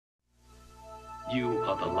You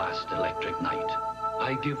are the last electric knight.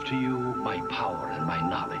 I give to you my power and my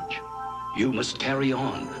knowledge. You must carry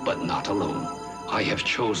on, but not alone. I have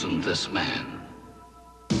chosen this man.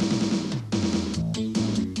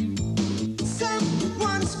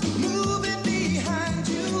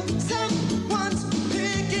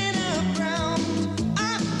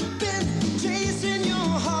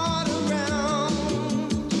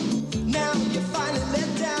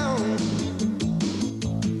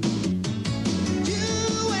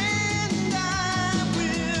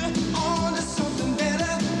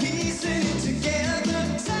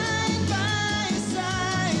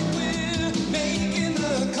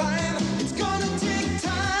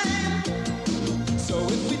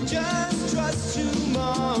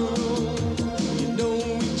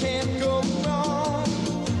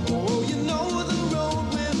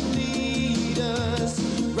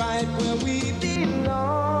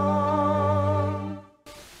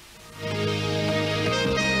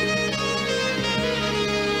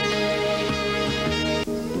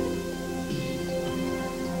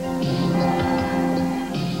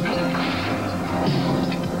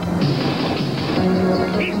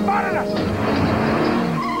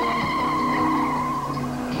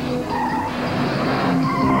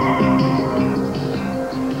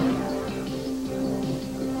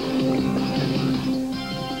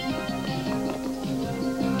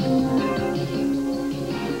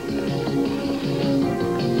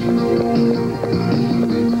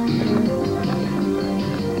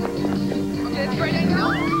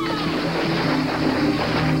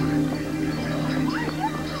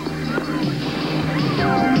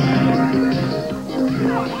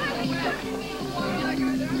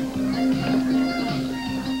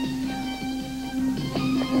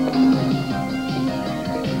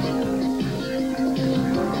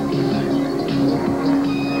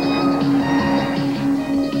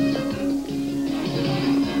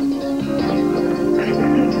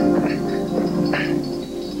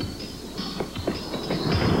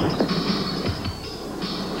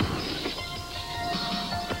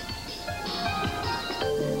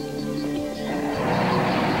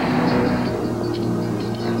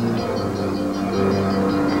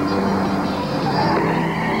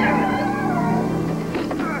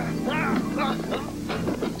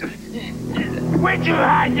 Where'd you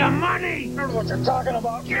hide your money? I don't know what you're talking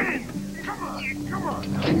about. Get in! Come on, come on.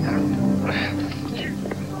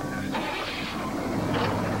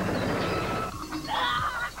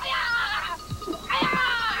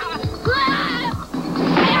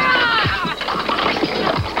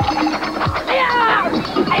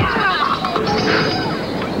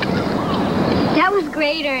 That was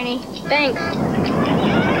great, Ernie. Thanks.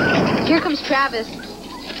 Here comes Travis.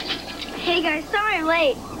 Hey, guys, sorry I'm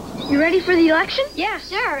late. You ready for the election? Yeah,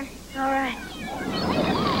 sure. All right.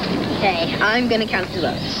 Okay, I'm gonna count the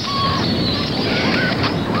votes.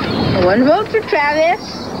 1 vote for Travis.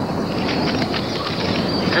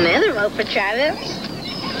 Another vote for Travis.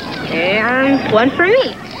 And 1 for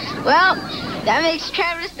me. Well, that makes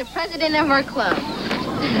Travis the president of our club.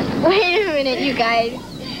 Wait a minute, you guys.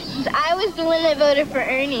 I was the one that voted for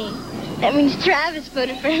Ernie. That means Travis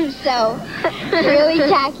voted for himself. Really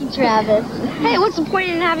tacky, Travis. Hey, what's the point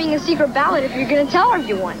in having a secret ballot if you're going to tell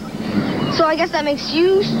everyone? So I guess that makes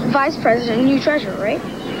you vice president and you treasurer, right?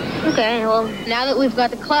 Okay, well, now that we've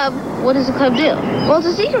got the club, what does the club do? Well, it's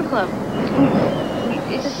a secret club.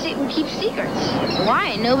 We keep secrets.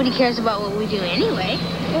 Why? Nobody cares about what we do anyway.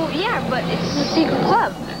 Well, yeah, but it's a secret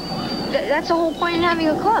club. That's the whole point in having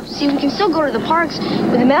a club. See, we can still go to the parks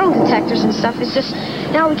with the metal detectors and stuff. It's just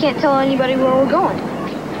now we can't tell anybody where we're going.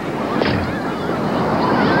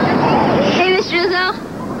 Hey, Mr. Rizzo.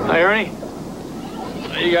 Hi, Ernie.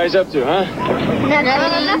 What are you guys up to, huh?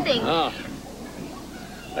 Nothing. Oh.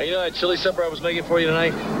 You know that chili supper I was making for you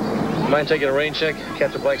tonight? Mind taking a rain check?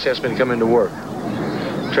 Captain Black's asked me to come into work.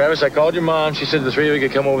 Travis, I called your mom. She said the 3 of you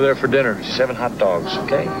could come over there for dinner. She's having hot dogs,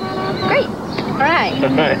 okay? Great. All right. All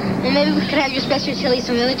right. Well, maybe we could have your special chili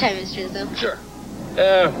some other time, Mr. Rizzo. Sure.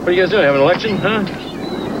 What are you guys doing? Having an election, huh?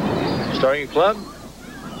 Starting a club?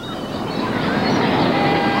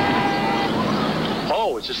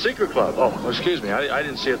 Oh, it's a secret club. Oh, excuse me. I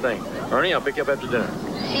didn't see a thing. Ernie, I'll pick you up after dinner.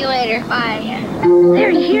 See you later. Bye. There,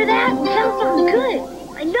 you hear that? It sounds something good.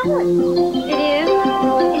 I know it. It is?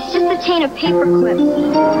 It's just a chain of paper clips. Who'd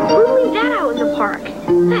leave that out in the park?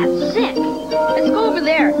 That's sick. Let's go over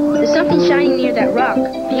there. There's something shining near that rock.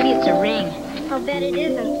 Maybe it's a ring. I'll bet it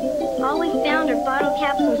isn't. All we found are bottle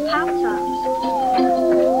caps and pop-tops.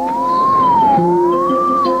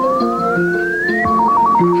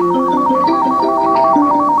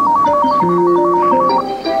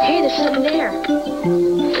 Hey, there's something there.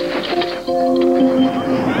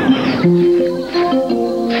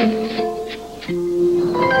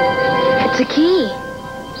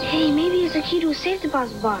 safe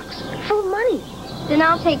deposit box full of money. Then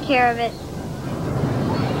I'll take care of it.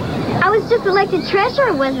 I was just elected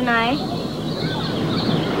treasurer, wasn't I?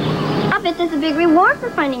 I bet there's a big reward for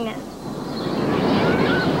finding this.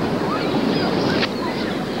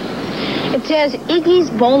 It says Iggy's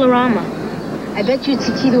Bowl-orama. I bet you it's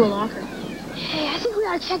the key to a locker. Hey, I think we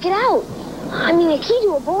ought to check it out. I mean, a key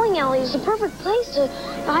to a bowling alley is the perfect place to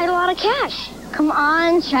hide a lot of cash. Come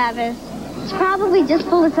on, Travis. It's probably just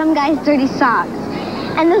full of some guy's dirty socks.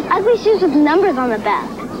 And those ugly shoes with numbers on the back.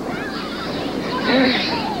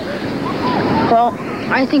 Well,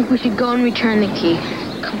 I think we should go and return the key.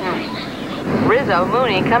 Come on. Rizzo,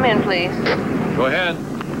 Mooney, come in, please. Go ahead.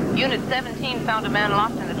 Unit 17 found a man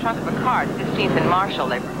locked in the trunk of a car at 15th and Marshall.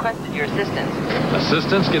 They've requested your assistance.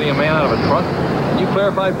 Assistance? Getting a man out of a trunk? Can you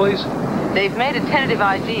clarify, please? They've made a tentative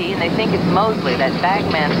ID, and they think it's Mosley, that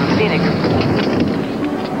bag man from Phoenix.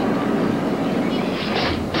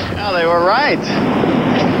 Well, they were right.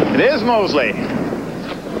 It is Mosley.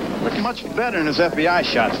 Looking much better in his FBI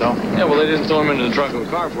shots, though. Yeah, well, they didn't throw him into the trunk of a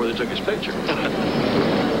car before they took his picture.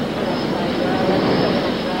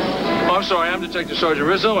 Oh, I'm sorry, I'm Detective Sergeant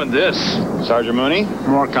Rizzo, and this. Sergeant Mooney?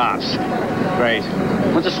 More cops. Great.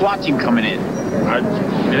 When's the SWAT team coming in?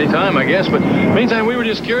 Anytime, I guess, but meantime, we were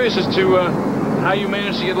just curious as to how you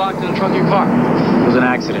managed to get locked in the trunk of your car. It was an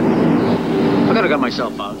accident. I could have got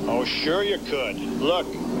myself out. Oh, sure you could. Look,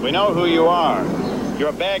 we know who you are. You're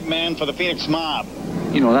a bag man for the Phoenix mob.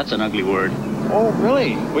 You know, that's an ugly word. Oh,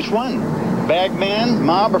 really? Which one? Bag man,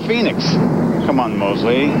 mob, or Phoenix? Come on,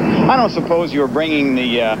 Mosley. I don't suppose you were bringing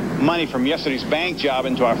the money from yesterday's bank job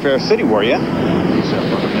into our fair city, were you?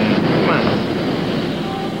 Come on.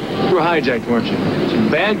 You were hijacked, weren't you? Some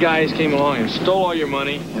bad guys came along and stole all your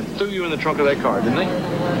money and threw you in the trunk of that car, didn't they?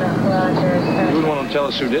 You wouldn't want to tell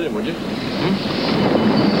us who did it, would you?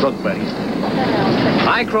 Look, buddy.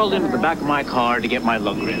 I crawled into the back of my car to get my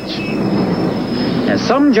lug wrench. And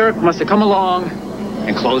some jerk must have come along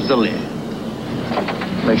and closed the lid.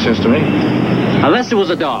 Makes sense to me. Unless it was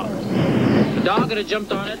a dog. The dog would have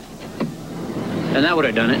jumped on it, and that would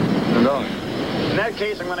have done it. The dog. In that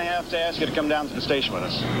case, I'm going to have to ask you to come down to the station with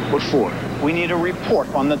us. What for? We need a report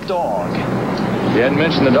on the dog. You hadn't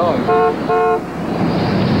mentioned the dog. Oh,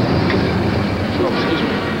 excuse me.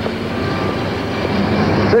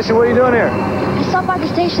 Tracy, what are you doing here? I stopped by the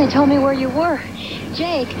station. They told me where you were.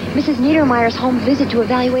 Jake, Mrs. Niedermeyer's home visit to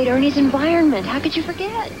evaluate Ernie's environment. How could you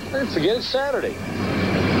forget? I didn't forget, it's Saturday.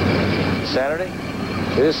 Saturday?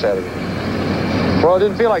 It is Saturday. Well, it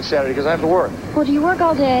didn't feel like Saturday because I have to work. Well, do you work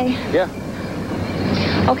all day? Yeah.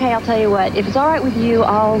 Okay, I'll tell you what. If it's all right with you,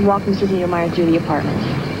 I'll walk Mrs. Niedermeyer through the apartment.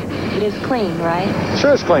 It is clean, right?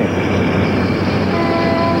 Sure, it's clean.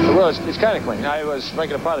 Well, it's kind of clean. I was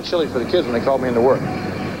making a pot of chili for the kids when they called me into work.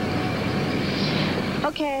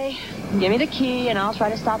 Okay. Give me the key, and I'll try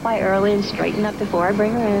to stop by early and straighten up before I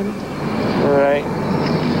bring her in. All right.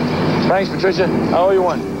 Thanks, Patricia. I owe you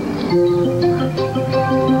one.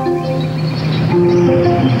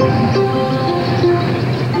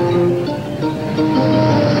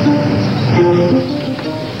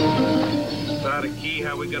 Without a key,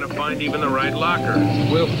 how are we going to find even the right locker?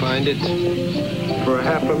 We'll find it. For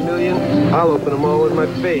 $500,000, I'll open them all with my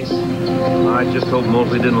face. I just hope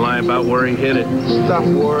Mosley didn't lie about where he hid it. Stop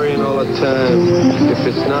worrying all the time. If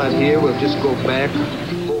it's not here, we'll just go back,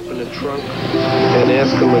 open the trunk, and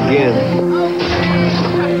ask him again.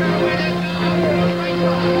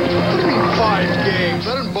 5 games. I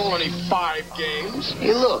didn't bowl any 5 games.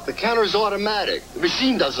 Hey, look, the counter's automatic. The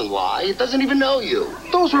machine doesn't lie. It doesn't even know you.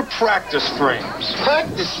 Those were practice frames.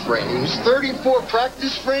 Practice frames? 34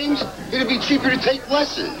 practice frames? It'd be cheaper to take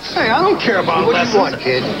lessons. Hey, I don't care about lessons. What do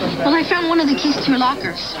you want, kid? Well, I found one of the keys to your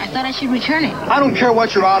lockers. I thought I should return it. I don't care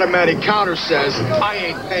what your automatic counter says. I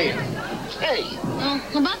ain't paying. Hey. Well,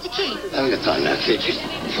 about the key. I haven't got time now, kid. Just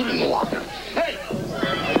put it in the locker. Hey!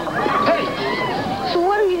 Hey! So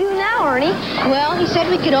what do we do now, Ernie? Well, he said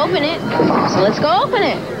we could open it. So let's go open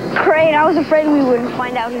it. Great, I was afraid we wouldn't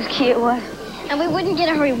find out whose key it was. And we wouldn't get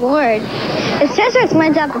a reward. It says it's my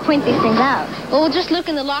job to point these things out. Well, we'll just look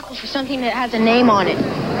in the locker for something that has a name on it.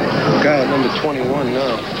 Guy at number 21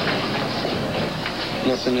 now.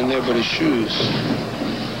 Nothing in there but his shoes.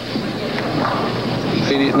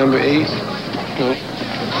 Lady at number 8? No.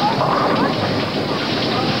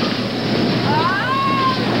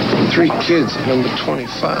 3 kids at number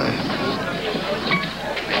 25.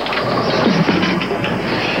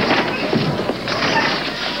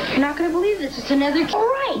 You're not going to believe this. It's another key. All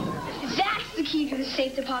right. That's the key to the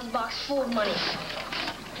safe deposit box full of money.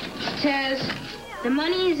 It says, the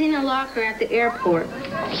money is in a locker at the airport.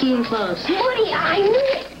 Key enclosed. Money, I knew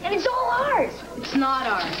it. And it's all ours. It It's not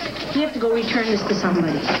ours. You have to go return this to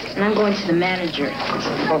somebody. And I'm going to the manager.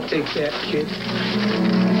 I'll take that, kid.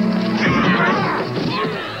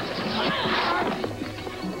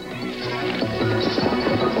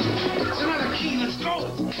 It's another key. Let's go.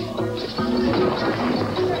 Let's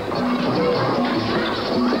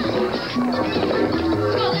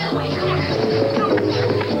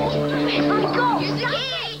go. Here's the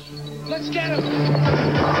key. Let's get him.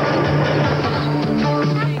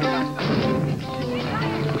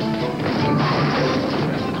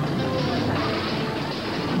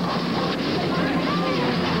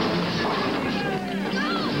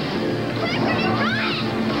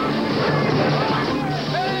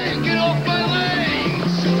 Hey, get off my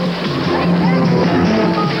legs!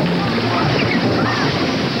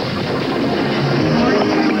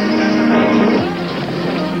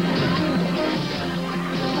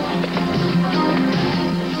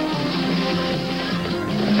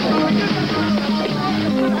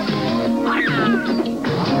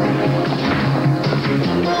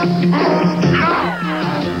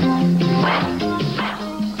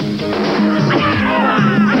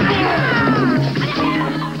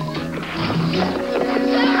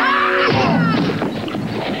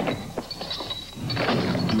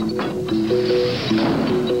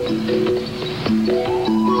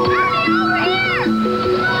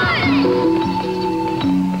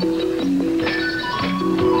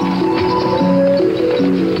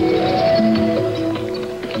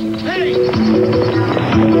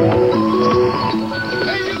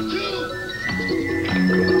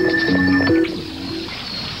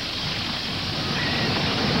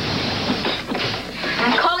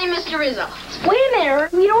 I'm calling Mr. Rizzo. Wait a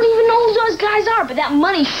minute. We don't even know who those guys are, but that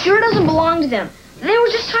money sure doesn't belong to them. They were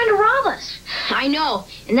just trying to rob us. I know,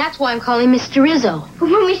 and that's why I'm calling Mr. Rizzo. But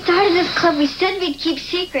when we started this club, we said we'd keep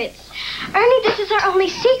secrets. Ernie, this is our only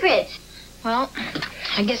secret. Well,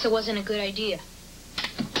 I guess it wasn't a good idea.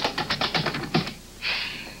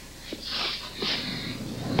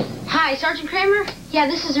 Hi, Sergeant Kramer? Yeah,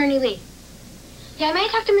 this is Ernie Lee. Yeah, may I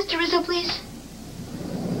talk to Mr. Rizzo, please?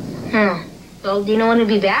 Well, do you know when he'll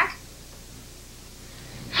be back?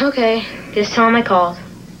 Okay, just tell him I called.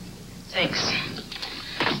 Thanks.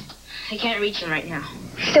 I can't reach him right now.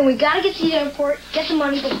 Then we gotta get to the airport, get the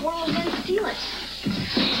money before we're gonna steal it.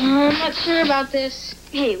 I'm not sure about this.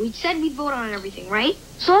 Hey, we said we'd vote on everything, right?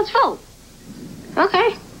 So let's vote.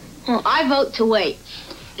 Okay. Well, I vote to wait.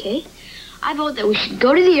 Okay? I vote that we should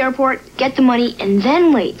go to the airport, get the money, and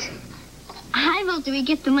then wait. I vote that we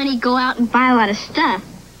get the money, go out, and buy a lot of stuff.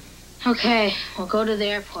 Okay, we'll go to the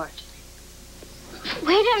airport.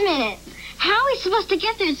 Wait a minute. How are we supposed to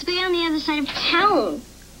get there? It's way on the other side of town.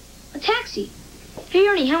 A taxi. Hey,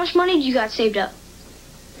 Ernie, how much money did you got saved up?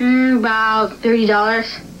 About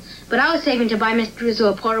 $30. But I was saving to buy Mr. Rizzo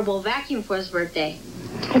a portable vacuum for his birthday.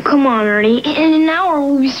 Oh, come on, Ernie. In an hour,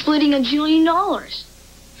 we'll be splitting $1 jillion.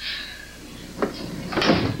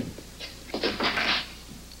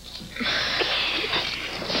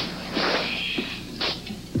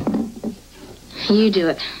 You do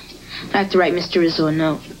it. I have to write Mr. Rizzo a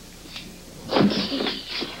note.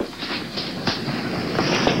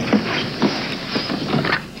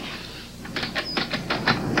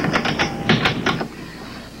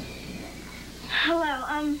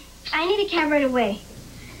 Hello, I need a cab right away.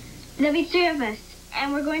 There'll be 3 of us,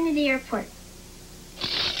 and we're going to the airport.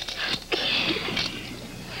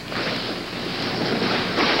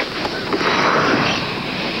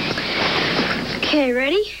 Okay,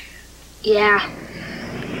 ready? Yeah.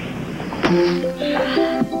 Oh,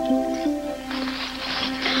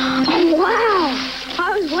 wow.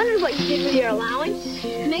 I was wondering what you did with your allowance.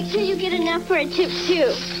 Make sure you get enough for a tip,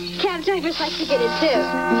 too. Cab drivers like to get a tip.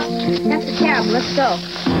 That's the cab. Let's go.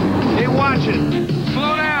 Hey, watch it.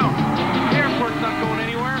 Slow down. The airport's not going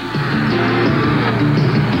anywhere.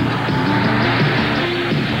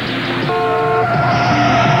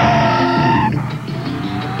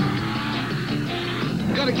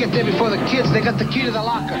 Gotta get there before the kids. They got the key to the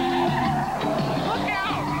locker. Look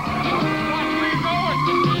out! Watch where you're going.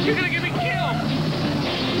 You're gonna get me killed.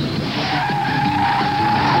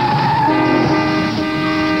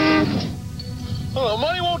 Well, the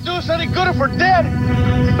money won't do us any good if we're dead.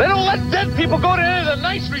 They don't let dead people go to any of the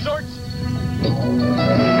nice resorts.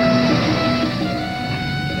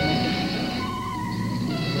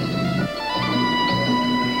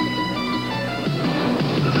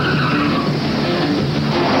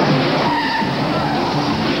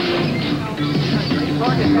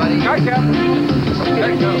 Hi, Captain.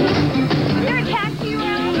 There you go. Is there a taxi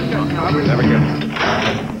around? Never get.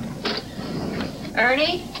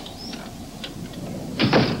 Ernie?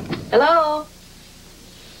 Hello?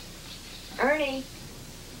 Ernie?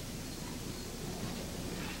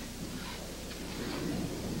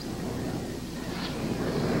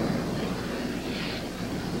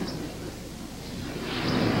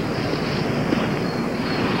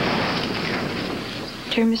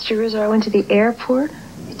 Dear Mr. Rizzo, I went to the airport.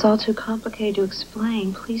 It's all too complicated to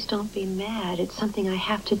explain. Please don't be mad. It's something I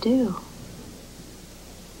have to do.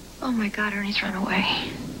 Oh, my God, Ernie's run away.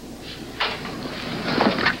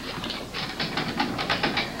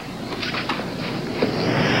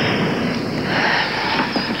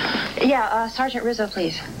 Yeah, Sergeant Rizzo,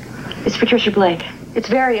 please. It's Patricia Blake. It's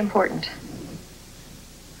very important.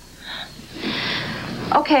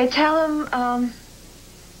 Okay, tell him,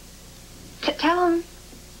 tell him...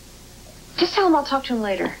 Just tell him I'll talk to him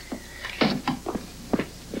later.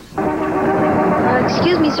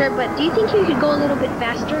 Excuse me, sir, but do you think you could go a little bit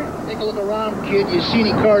faster? Take a look around, kid. You see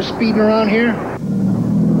any cars speeding around here?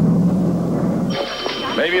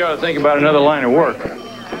 Maybe you ought to think about another line of work.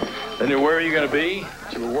 They knew where you're going to be.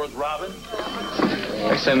 You were worth robbing.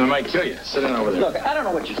 Next time they might kill you. Sit down over there. Look, I don't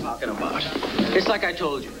know what you're talking about. It's like I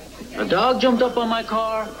told you. A dog jumped up on my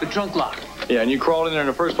car, the trunk locked. Yeah, and you crawled in there in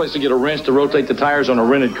the first place to get a wrench to rotate the tires on a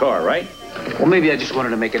rented car, right? Well, maybe I just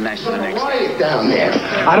wanted to make it nice for the next day. Quiet down there.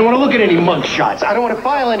 I don't want to look at any mug shots. I don't want to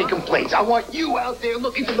file any complaints. I want you out there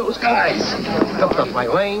looking for those guys. Jumped up my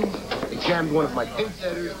lane. They jammed one of my pin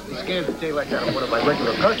setters. They scared the daylight out of one of my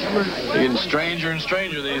regular customers. You're getting stranger and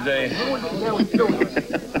stranger these days.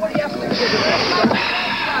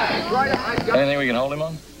 Anything we can hold him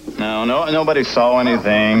on? No, nobody saw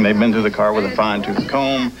anything. They've been through the car with a fine-tooth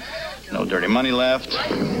comb. No dirty money left.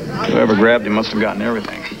 Whoever grabbed him must have gotten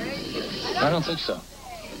everything. I don't think so.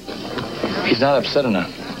 He's not upset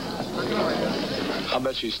enough. I'll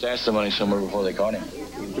bet you he stashed the money somewhere before they caught him.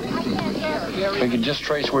 We could just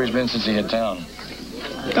trace where he's been since he hit town.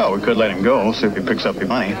 Oh, we could let him go, see if he picks up the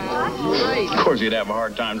money. Of course, he'd have a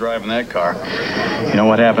hard time driving that car. You know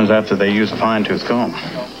what happens after they use a fine-tooth comb?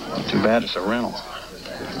 Too bad it's a rental.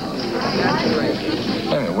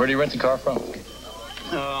 Wait a minute, where do you rent the car from?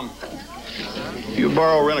 You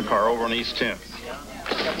borrow rent-a-car over on East 10th.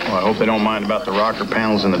 Well, I hope they don't mind about the rocker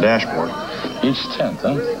panels in the dashboard. East 10th,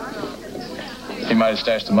 huh? He might have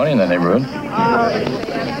stashed the money in that neighborhood.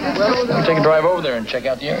 We'll take a drive over there and check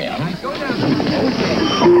out the area, huh?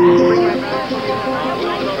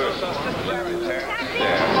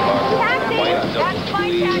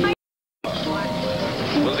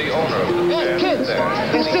 Hey, kids,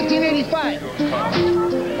 it's 1585.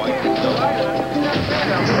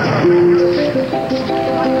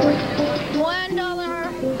 $1,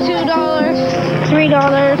 $2, $3.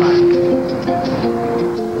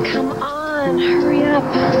 Come on, hurry up.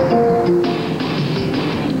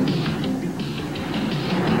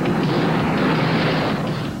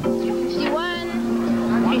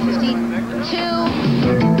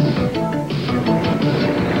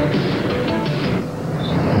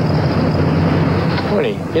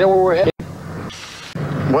 You know where we're headed?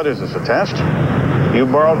 What is this, a test? You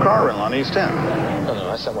borrowed car rental on East 10. No,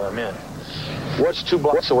 that's not what I meant. What's 2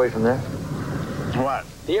 blocks away from there? What?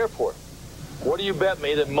 The airport. What do you bet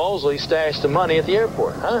me that Mosley stashed the money at the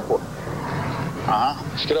airport, huh? Uh-huh.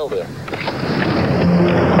 Let's get over there.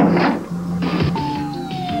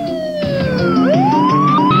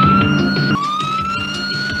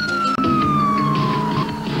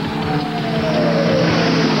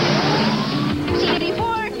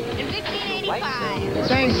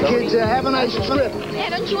 Thanks, kids. Have a nice trip. Yeah,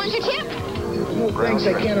 don't you want your tip? No, thanks.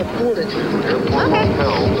 I can't afford it.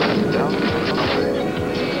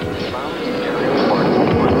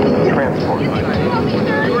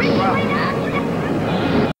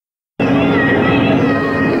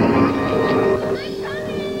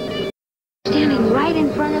 Standing right in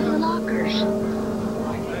front of the lockers.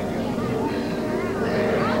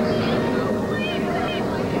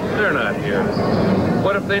 They're not here.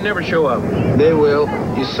 What if they never show up? They will.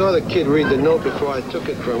 You saw the kid read the note before I took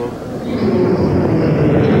it from him.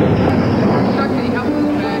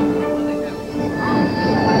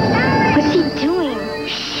 What's he doing?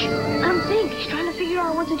 Shh. I don't think. He's trying to figure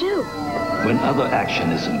out what to do. When other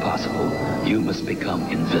action is impossible, you must become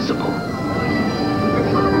invisible.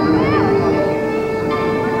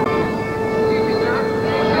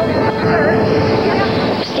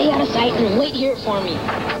 Stay out of sight and wait here for me.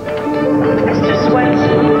 Mr.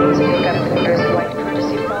 Swenson, please pick up the nearest white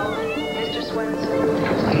courtesy call. Mr. Swenson,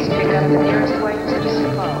 please pick up the nearest white courtesy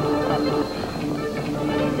call.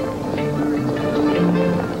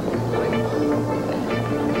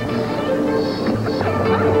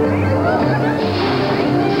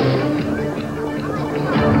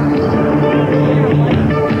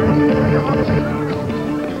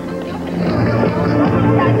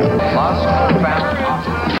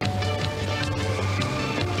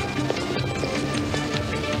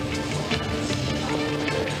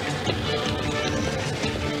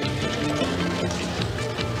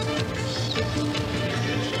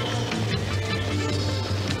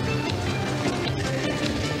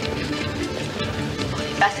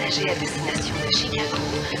 passagers à destination de Chicago.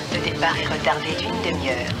 Le départ est retardé d'une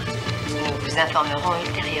demi-heure. Nous vous informerons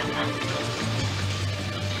ultérieurement.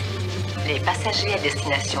 Les passagers à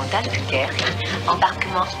destination d'Albuquerque,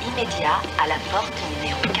 embarquement immédiat à la porte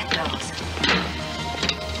numéro 14.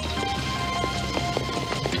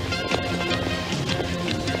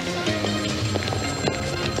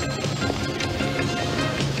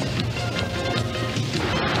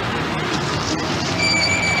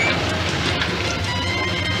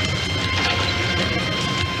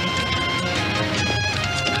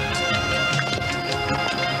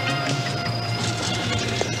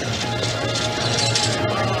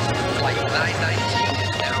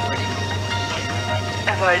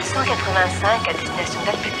 Vol 185 à destination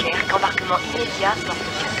d'Albuquerque, embarquement immédiat, porte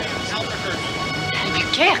 14.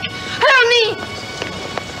 Albuquerque? Ernie!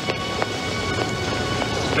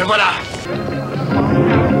 Le voilà!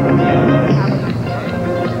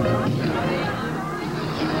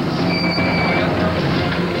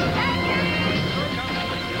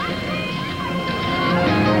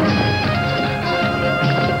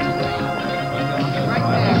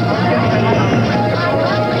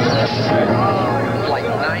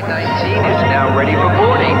 Ready for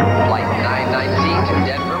boarding. Flight 919 to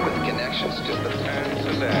Denver with connections to the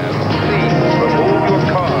Pennsylvania. Please remove your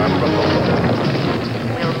car from the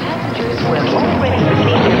Will passengers who have already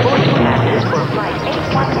received their boarding passes for flight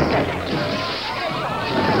 817.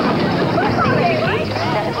 Gate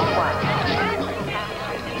 71.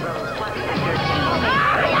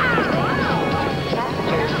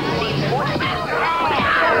 Passengers receive boarding passes.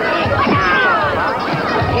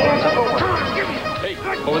 Hey,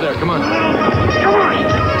 over there, come on.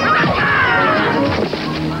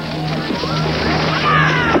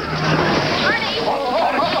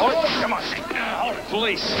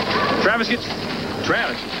 Police. Travis gets...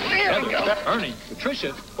 Travis? Ernie?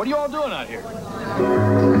 Patricia? What are you all doing out here?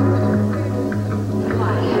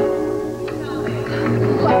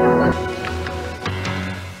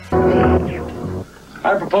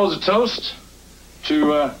 I propose a toast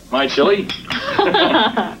to my chili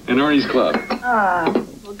and Ernie's club.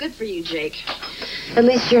 Well, good for you, Jake. At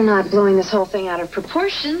least you're not blowing this whole thing out of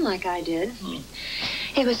proportion like I did.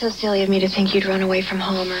 It was so silly of me to think you'd run away from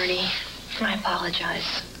home, Ernie. I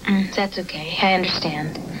apologize. That's okay. I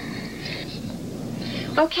understand.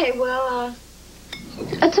 Okay, well,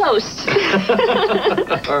 a toast.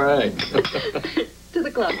 All right. To the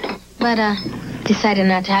club. But, decided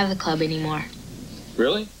not to have the club anymore.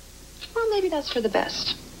 Really? Well, maybe that's for the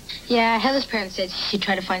best. Yeah, Heather's parents said she should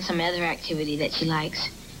try to find some other activity that she likes.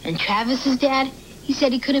 And Travis's dad, he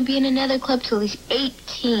said he couldn't be in another club till he's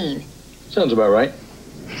 18. Sounds about right.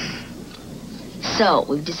 So,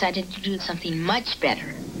 we've decided to do something much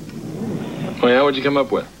better. Oh, yeah? What'd you come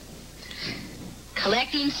up with?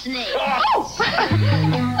 Collecting snakes.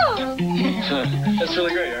 That's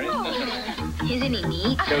really great, Ernie. Isn't he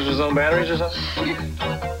neat? Comes with his own batteries or something?